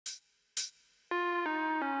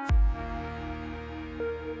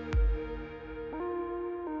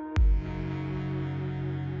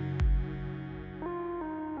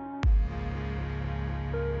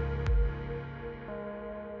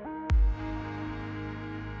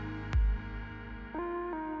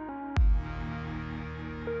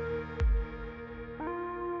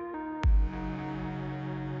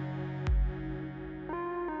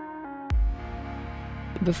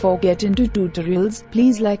Before get into tutorials,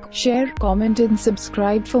 please like, share, comment and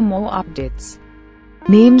subscribe for more updates.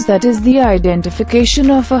 Names, that is the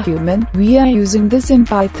identification of a human. We are using this in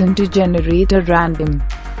Python to generate a random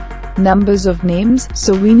numbers of names,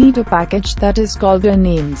 so we need a package that is called a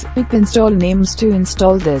names. Click install names to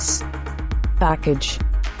install this package.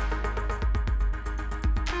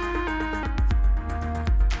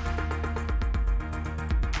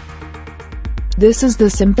 This is the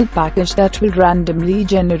simple package that will randomly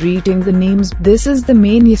generating the names. This is the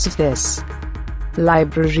main use of this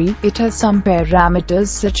library. It has some parameters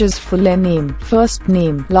such as full name, first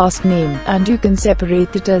name, last name, and you can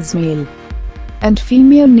separate it as male and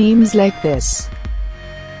female names like this.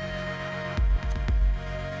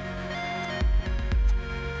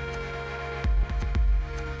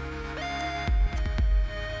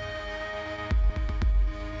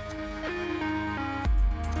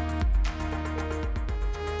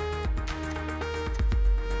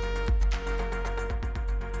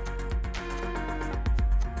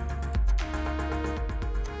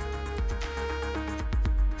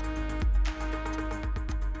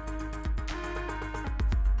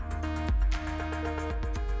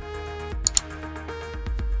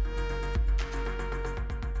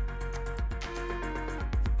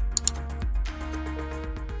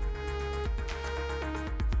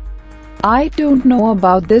 I don't know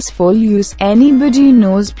about this full use. Anybody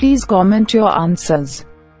knows, please comment your answers.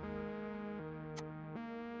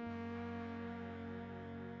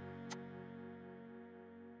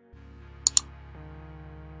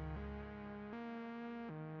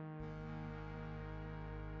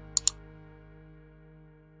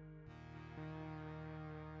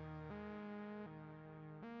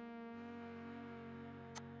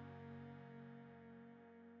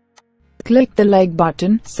 Click the like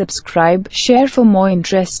button, subscribe, share for more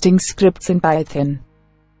interesting scripts in Python.